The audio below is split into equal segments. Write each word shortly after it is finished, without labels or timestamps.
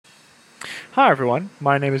Hi, everyone.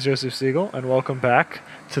 My name is Joseph Siegel, and welcome back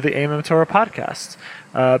to the Torah podcast.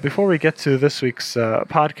 Before we get to this week's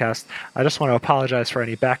podcast, I just want to apologize for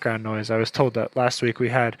any background noise. I was told that last week we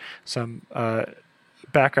had some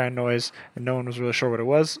background noise, and no one was really sure what it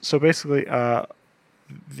was. So basically,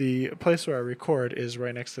 the place where I record is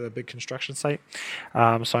right next to the big construction site.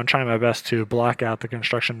 So I'm trying my best to block out the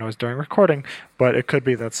construction noise during recording, but it could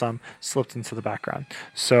be that some slipped into the background.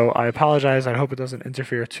 So I apologize. I hope it doesn't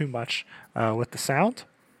interfere too much with the sound,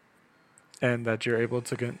 and that you're able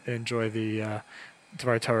to enjoy the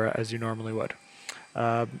Dvar Torah as you normally would.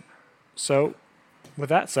 So with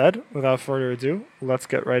that said, without further ado, let's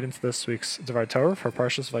get right into this week's Dvar Torah for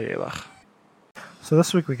Parshas Vayeilech. So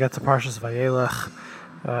this week we get to Parshas Vayeilech,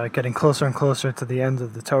 getting closer and closer to the end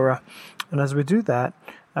of the Torah. And as we do that,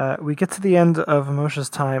 we get to the end of Moshe's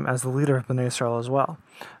time as the leader of Bnei Israel as well.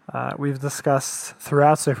 We've discussed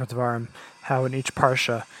throughout Sefer Dvarim how in each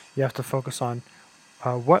Parsha you have to focus on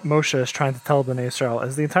what Moshe is trying to tell Bnei Israel,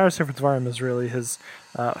 as the entire Sefer Dvarim is really his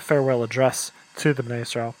farewell address to the Bnei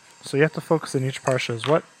Israel. So you have to focus in each Parsha as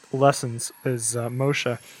what lessons is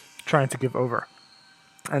Moshe trying to give over.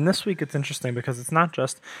 And this week it's interesting because it's not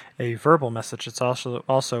just a verbal message, it's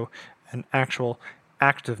also an actual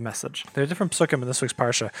active message. There are different psukim in this week's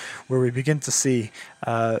Parsha where we begin to see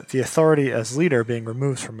the authority as leader being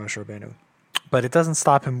removed from Moshe Rabbeinu. But it doesn't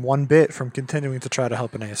stop him one bit from continuing to try to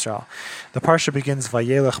help Bnei Israel. The Parsha begins,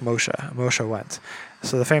 Vayeilech Moshe. Moshe went.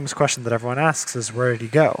 So the famous question that everyone asks is, where did he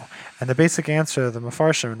go? And the basic answer, the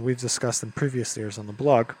Mefarshim, and we've discussed in previous years on the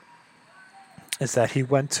blog, is that he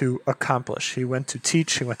went to accomplish, he went to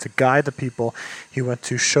teach, he went to guide the people, he went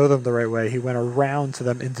to show them the right way, he went around to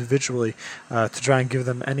them individually to try and give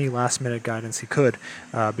them any last-minute guidance he could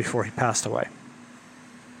before he passed away.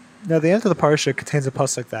 Now, the end of the Parsha contains a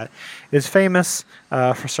pasuk that is famous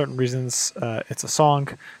for certain reasons. It's a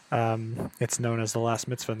song. It's known as the last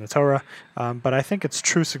mitzvah in the Torah, but I think its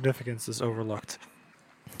true significance is overlooked.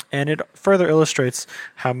 And it further illustrates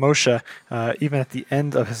how Moshe, even at the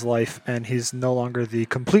end of his life, and he's no longer the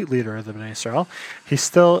complete leader of the Bnei Israel, he's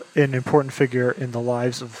still an important figure in the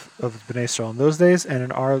lives of Bnei Israel in those days and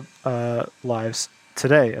in our lives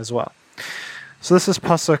today as well. So this is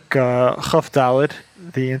pasuk Chaf Daled.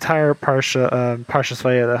 The entire Parshas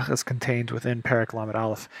Vayeilech is contained within Perek Lamed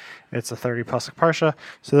Aleph. It's a 30 pasuk parsha,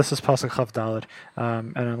 so this is pasuk Chaf Daled.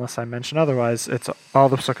 And unless I mention otherwise, it's all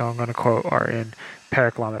the psukim I'm going to quote are in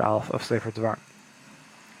Perek Lamed Aleph of Sefer Dvar.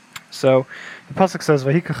 So the pasuk says,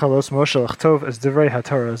 "Vayikachalos Moshe lechtov es divrei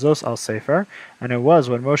haTorah zos al sefer," and it was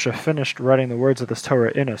when Moshe finished writing the words of this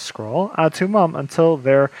Torah in a scroll, ad tumam, until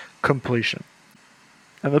their completion.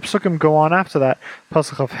 And the psukim go on after that.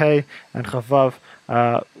 Pasuk Chav Hey and Chavav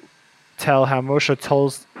tell how Moshe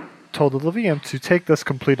told the Leviim to take this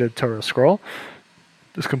completed Torah scroll,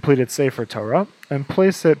 this completed Sefer Torah, and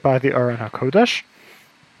place it by the Aron HaKodesh,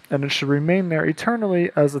 and it should remain there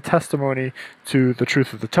eternally as a testimony to the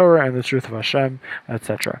truth of the Torah and the truth of Hashem,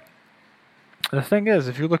 etc. The thing is,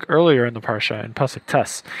 if you look earlier in the Parsha, in Pasuk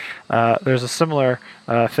Tes, there's a similar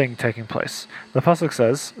thing taking place. The Pasuk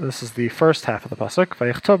says, this is the first half of the Pasuk,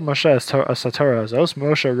 Vayechtov Moshe es Torah azos,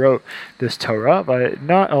 Moshe wrote this Torah,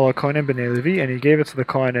 not el Kohanim b'nei Levi, and he gave it to the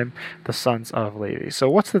Kohanim, the sons of Levi. So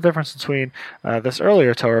what's the difference between this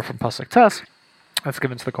earlier Torah from Pasuk Tes, that's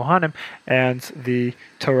given to the Kohanim, and the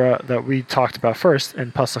Torah that we talked about first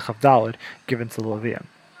in Pasuk Chav Daled, given to the Leviim?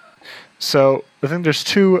 So I think there's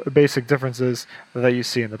two basic differences that you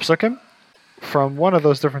see in the psukim. From one of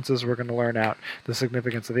those differences, we're going to learn out the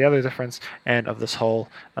significance of the other difference and of this whole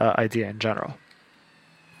idea in general.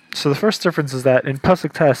 So the first difference is that in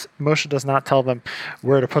Pasuk Tes, Moshe does not tell them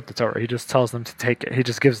where to put the Torah. He just tells them to take it. He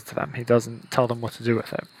just gives it to them. He doesn't tell them what to do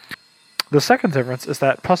with it. The second difference is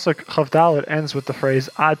that Pasuk Chav Daled ends with the phrase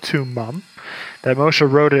ad tumam, that Moshe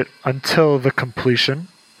wrote it until the completion.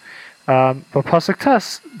 But Pasuk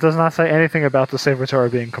Tes does not say anything about the Sefer Torah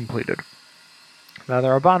being completed. Now the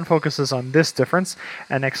Ramban focuses on this difference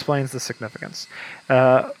and explains the significance.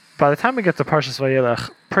 By the time we get to Parshas Vayeilech,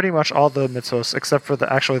 pretty much all the mitzvos, except for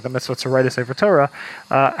the mitzvah to write a Sefer Torah,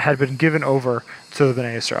 had been given over to the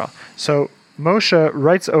Bnei Israel. So Moshe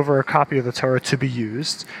writes over a copy of the Torah to be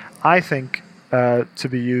used, I think, to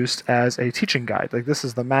be used as a teaching guide. Like, this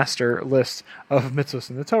is the master list of mitzvahs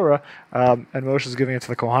in the Torah, and Moshe is giving it to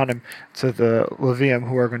the Kohanim, to the Leviim,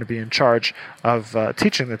 who are going to be in charge of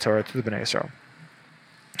teaching the Torah to the Bnei Israel.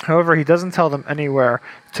 However, he doesn't tell them anywhere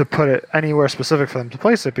to put it, anywhere specific for them to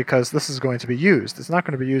place it, because this is going to be used. It's not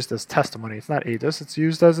going to be used as testimony. It's not edus. It's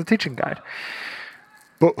used as a teaching guide.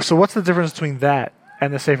 So what's the difference between that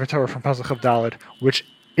and the Sefer Torah from Pasuk Chav Daled, which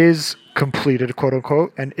is completed, quote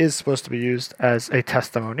unquote, and is supposed to be used as a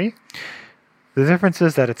testimony? The difference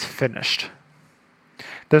is that it's finished.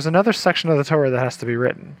 There's another section of the Torah that has to be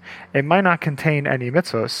written. It might not contain any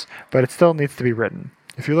mitzvos, but it still needs to be written.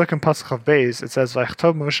 If you look in Pasuk Chav Beis, it says,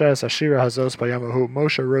 "Vaychtov Moshe es hashira hazos bayamahu."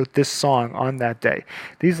 Moshe wrote this song on that day.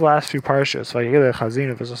 These last few Parshas, Vayeilech,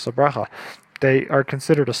 Hazinu, V'zos Bracha, they are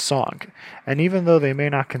considered a song. And even though they may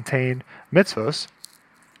not contain mitzvos,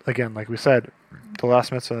 again, like we said, the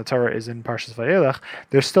last mitzvah in the Torah is in Parshas Vayeilech,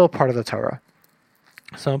 they're still part of the Torah.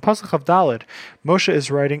 So in Pasuk Chav Daled, Moshe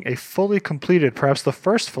is writing a fully completed, perhaps the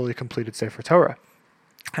first fully completed Sefer Torah.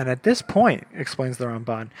 And at this point, explains the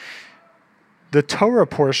Ramban, the Torah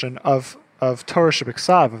portion of Torah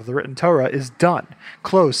Shebiksav, of the written Torah, is done,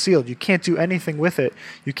 closed, sealed. You can't do anything with it.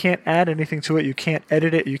 You can't add anything to it. You can't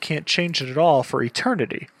edit it. You can't change it at all for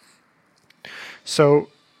eternity. So,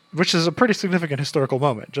 which is a pretty significant historical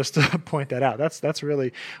moment, just to point that out. That's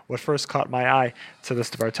really what first caught my eye to this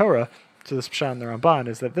Dvar Torah, to this Pshat in the Ramban,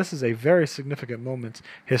 is that this is a very significant moment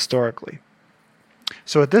historically.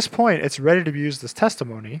 So at this point, it's ready to be used as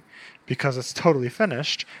testimony because it's totally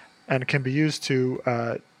finished and can be used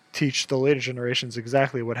to teach the later generations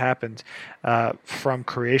exactly what happened from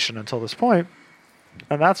creation until this point.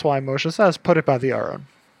 And that's why Moshe says, put it by the Aron.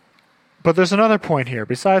 But there's another point here.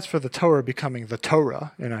 Besides for the Torah becoming the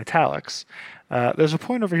Torah in italics, there's a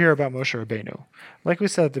point over here about Moshe Rabbeinu. Like we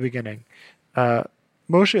said at the beginning,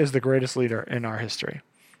 Moshe is the greatest leader in our history.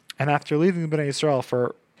 And after leading the Bnei Yisrael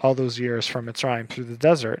for all those years from Mitzrayim through the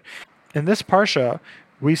desert, in this Parsha,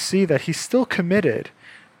 we see that he's still committed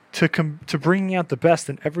to bringing out the best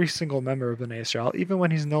in every single member of Bnei Yisrael, even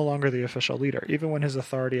when he's no longer the official leader, even when his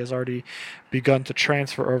authority has already begun to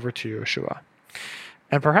transfer over to Yeshua.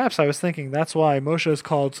 And perhaps I was thinking that's why Moshe is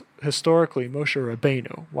called historically Moshe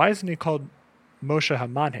Rabbeinu. Why isn't he called Moshe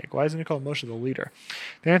HaManhig? Why isn't he called Moshe the leader?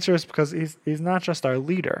 The answer is because he's not just our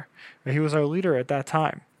leader. He was our leader at that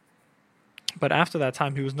time. But after that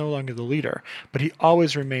time, he was no longer the leader. But he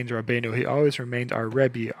always remained Rabbeinu. He always remained our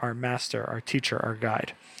Rebbe, our master, our teacher, our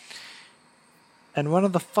guide. And one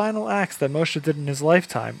of the final acts that Moshe did in his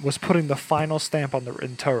lifetime was putting the final stamp on the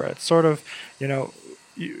written Torah. It's sort of,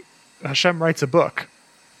 Hashem writes a book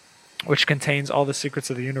which contains all the secrets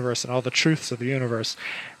of the universe and all the truths of the universe.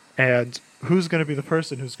 And who's going to be the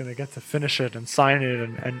person who's going to get to finish it and sign it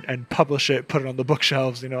and publish it, put it on the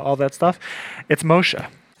bookshelves, all that stuff? It's Moshe.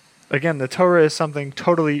 Again, the Torah is something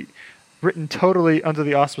written totally under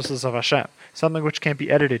the auspices of Hashem, something which can't be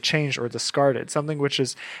edited, changed, or discarded, something which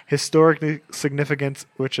is historically significant,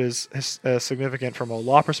 which is significant from a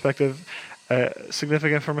law perspective,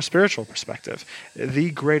 significant from a spiritual perspective, the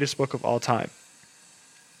greatest book of all time.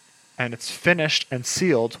 And it's finished and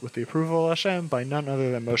sealed with the approval of Hashem by none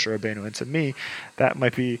other than Moshe Rabbeinu. And to me, that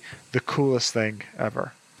might be the coolest thing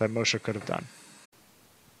ever that Moshe could have done.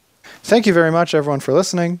 Thank you very much, everyone, for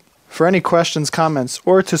listening. For any questions, comments,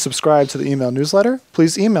 or to subscribe to the email newsletter,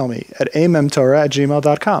 please email me at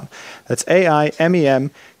amemtorah@gmail.com. That's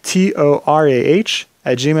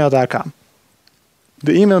AIMEMTORAH@gmail.com.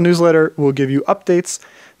 The email newsletter will give you updates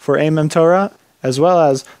for Amem Torah, as well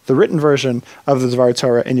as the written version of the Dvar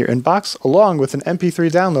Torah in your inbox, along with an MP3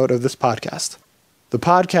 download of this podcast. The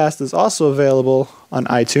podcast is also available on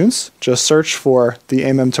iTunes. Just search for the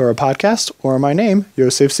Amem Torah podcast or my name,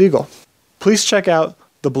 Yosef Siegel. Please check out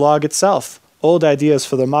the blog itself,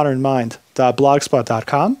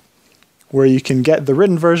 oldideasforthemodernmind.blogspot.com, where you can get the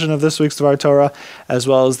written version of this week's Dvar Torah, as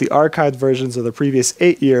well as the archived versions of the previous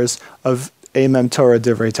 8 years of Amem Torah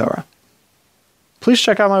Divrei Torah. Please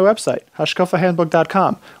check out my website,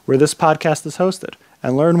 hashkafahandbook.com, where this podcast is hosted,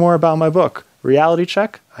 and learn more about my book, Reality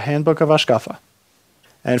Check, A Handbook of Hashkafa.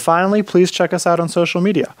 And finally, please check us out on social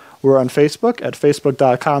media. We're on Facebook at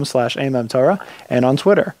facebook.com/AmemTorah, and on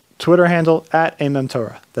Twitter handle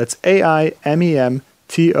 @AmemTorah. That's AIMEMTORAH.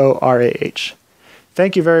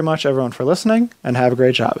 Thank you very much, everyone, for listening, and have a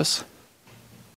great Shabbos.